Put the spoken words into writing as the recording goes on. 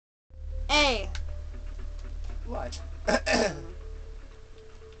A. What?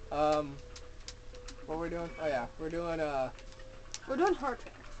 What we're doing? Oh yeah, we're doing hardware.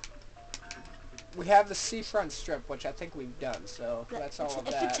 we have the seafront strip, which I think we've done, so that's all of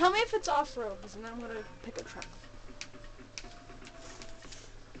that. Tell me if it's off-road, because then I'm going to pick a truck.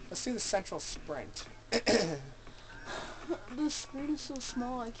 Let's do the central sprint. The screen is so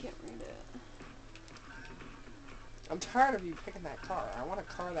small I can't read it. I'm tired of you picking that car. I want a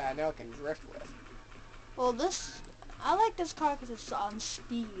car that I know I can drift with. Well, I like this car because it's on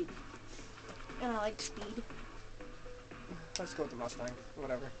speed. And I like speed. Let's go with the Mustang.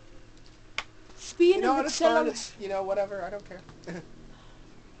 Whatever. Speed You know what? and It's fine. acceleration. It's, you know, whatever. I don't care. Get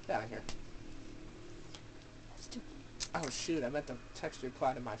out of here. Oh shoot! I meant to text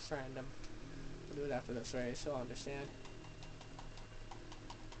reply to my friend. I'll do it after this race, so I'll understand.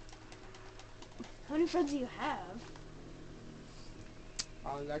 How many friends do you have?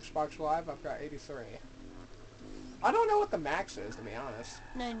 On Xbox Live, I've got 83. I don't know what the max is, to be honest.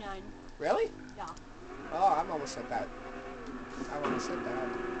 99. Really? Yeah. Oh, I'm almost at that. I'm almost at that.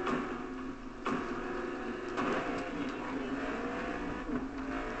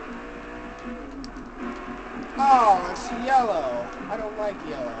 Oh, it's yellow. I don't like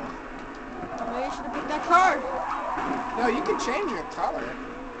yellow. Maybe you should have picked that car. No, you can change your color.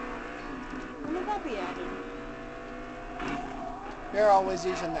 When did that be added? They're always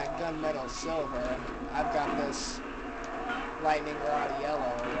using that gunmetal silver, and I've got this lightning rod yellow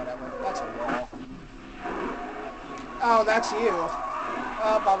or whatever. That's a wall. Oh, that's you.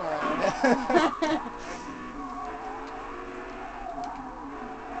 Oh, I'm around.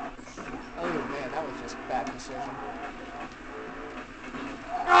 Oh man, that was just bad precision.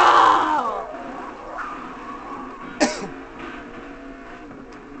 Oh!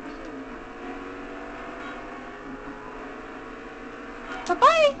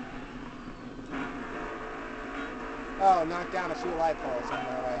 Bye-bye! Oh, knocked down a few light poles on the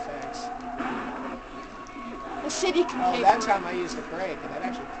way, thanks. The city can Oh, pay that for time I used a brake, and that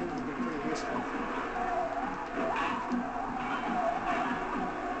actually proved to be pretty useful.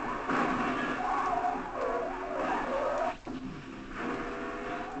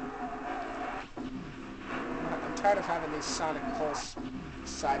 I'm tired of having these Sonic Pulse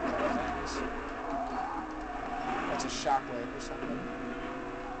sidecar things. That's a shockwave or something.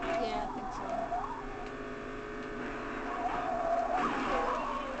 Yeah, I think so.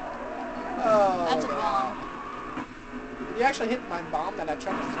 Oh, That's a God. bomb. You actually hit my bomb that I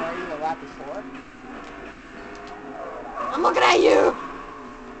tried to throw you a lap before? I'm looking at you!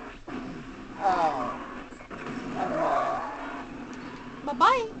 Oh. Never mind.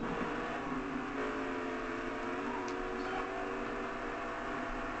 Bye-bye!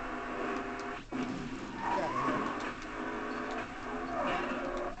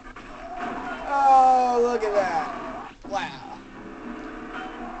 Oh, look at that. Wow.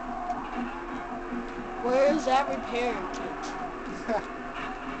 Where's that repair kit?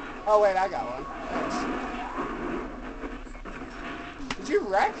 Oh, wait, I got one. Thanks. Did you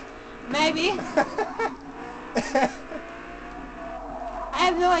wreck? Maybe. I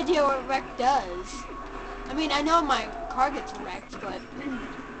have no idea what wreck does. I mean, I know my car gets wrecked, but...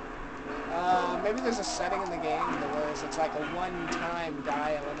 Maybe there's a setting in the game where it's like a one-time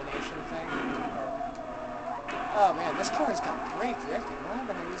die elimination thing. Oh man, this car's got great drifting. Why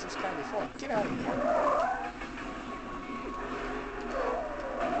haven't I used this car before? Get out of here.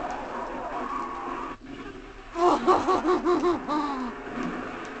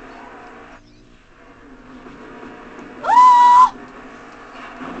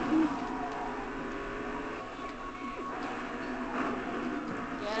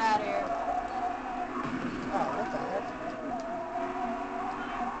 Get out of here. Oh, what the heck?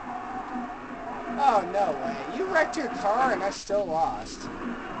 Oh, no way. You wrecked your car and I still lost.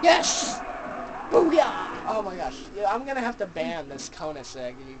 Yes! Booyah! Oh my gosh. Yeah, I'm gonna have to ban this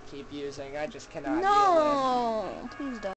Koenigsegg you keep using. I just cannot deal with it. No! Please don't.